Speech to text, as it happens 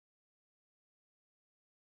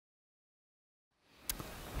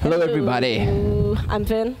Hello, everybody. I'm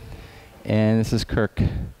Finn. And this is Kirk.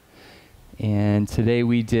 And today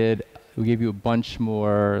we gave you a bunch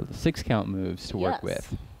more 6-count moves to work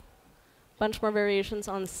with. Bunch more variations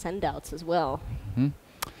on send-outs as well.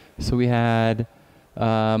 So we had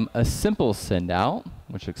a simple send-out,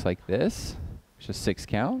 which looks like this, which is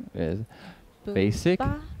 6-count. Is basic.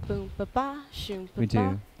 Ba, boom, ba, ba, shoom, ba, We do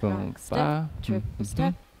ba, boom, rock step, ba, triple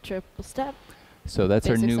step, triple step. So that's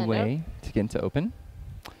our Basic new send-out. way to get into open.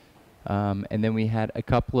 And then we had a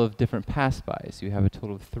couple of different pass-bys. You have a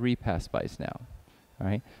total of 3 pass-bys now. All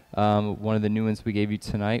right. One of the new ones we gave you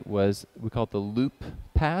tonight was, we call it the loop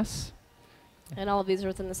pass. And all of these are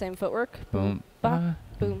within the same footwork. Boom, ba, ba.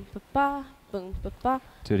 boom, ba, ba, boom, ba, ba.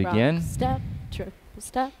 Do it rock again. Step, triple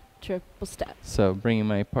step, triple step. So bringing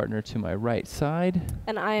my partner to my right side.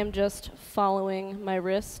 And I am just following my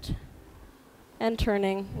wrist and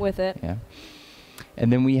turning with it. Yeah.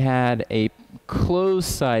 And then we had a closed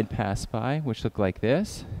side pass-by, which looked like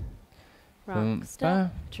this. Rock Boom, step,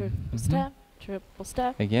 ba. triple step, triple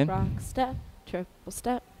step. Again. Rock step, triple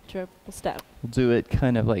step, triple step. We'll do it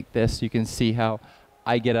kind of like this. You can see how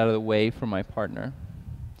I get out of the way from my partner.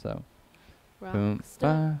 So, Rock boom, step,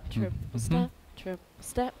 ba. triple step, triple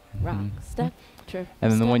step, rock step, triple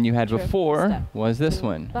And then the step, one you had triple before step. was this Boom,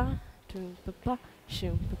 one. ba, doom, ba, ba,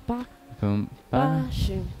 shoom, ba, ba, Boom, ba, ba.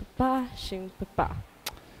 shoom, ba, ba, shoom, ba, ba.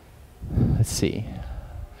 Let's see.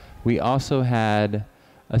 We also had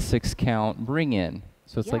a 6-count bring in.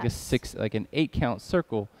 So it's like an 8-count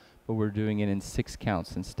circle, but we're doing it in 6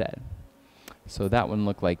 counts instead. So that one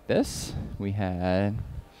looked like this. We had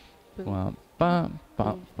Boom, bum, bum,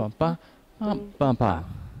 bum, bum, bum, bum, bum.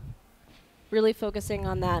 really focusing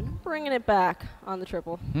on that, bringing it back on the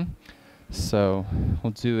triple. So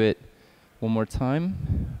we'll do it one more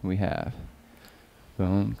time. We have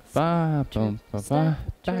boom, ba, boom, ba, ba,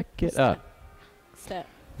 back it up. Step.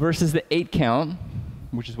 Versus the 8-count,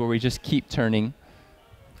 which is where we just keep turning.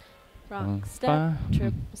 Rock step, ba,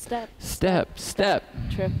 triple step, step, step.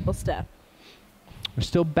 triple step. We're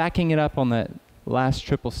still backing it up on that last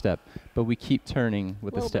triple step, but we keep turning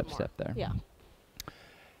with the Little bit step, more. step there. Yeah,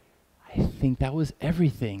 I think that was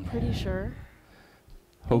everything. pretty sure.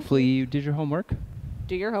 Hopefully you did your homework.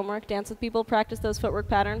 Do your homework, dance with people, practice those footwork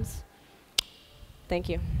patterns. Thank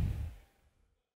you.